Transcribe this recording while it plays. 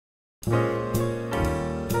Did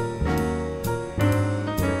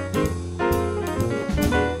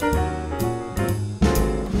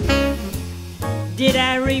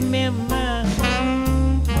I remember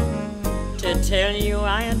to tell you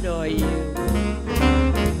I adore you,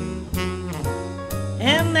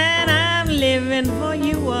 and that I'm living for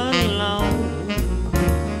you alone?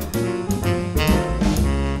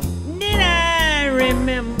 Did I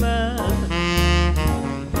remember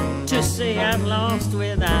to say I'm lost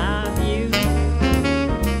without you,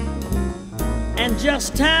 and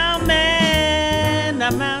just how mad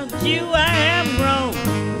about you I have grown?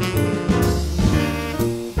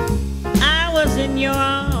 In your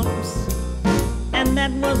arms, and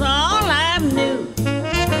that was all I knew.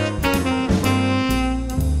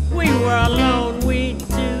 We were alone, we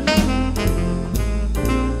two.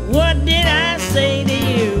 What did I say to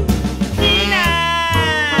you? Did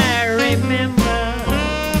I remember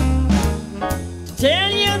to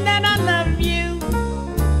tell you that I love you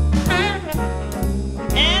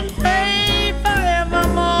and pray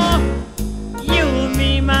forevermore you'll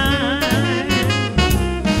be mine?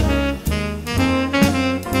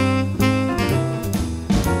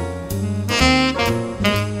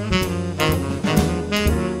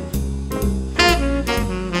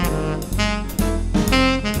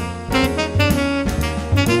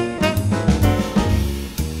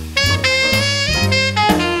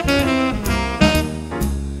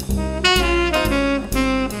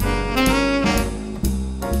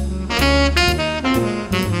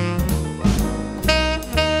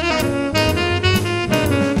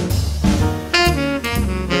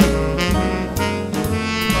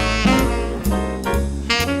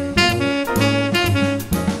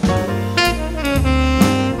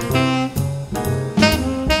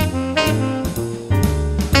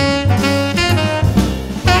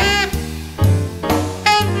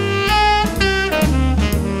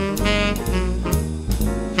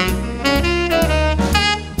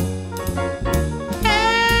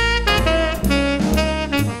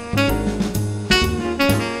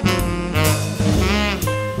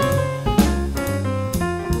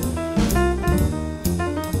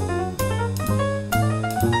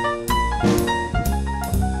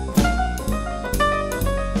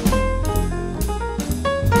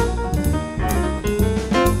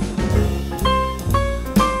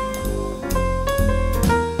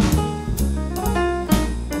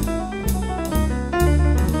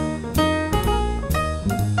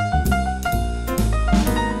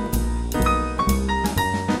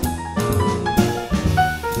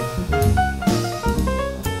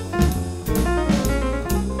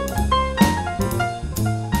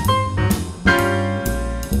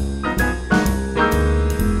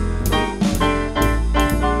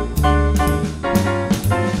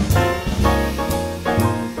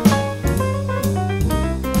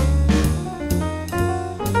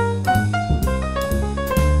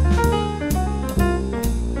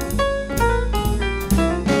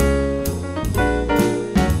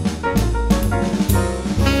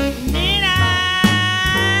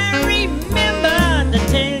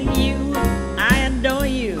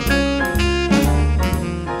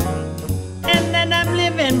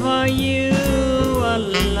 For you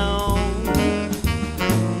alone.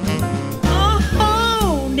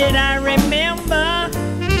 Oh, did I remember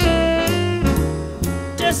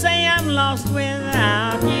to say I'm lost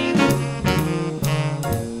without you,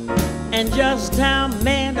 and just how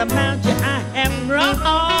mad about you I have grown?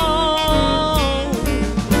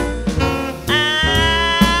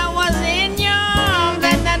 I was in your arms,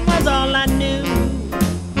 and that was all I knew.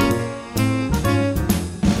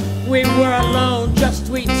 We were alone, just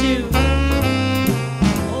we two.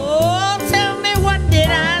 Oh, tell me, what did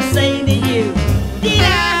I say to you? Did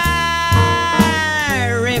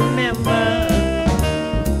I remember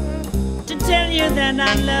to tell you that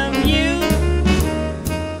I love you?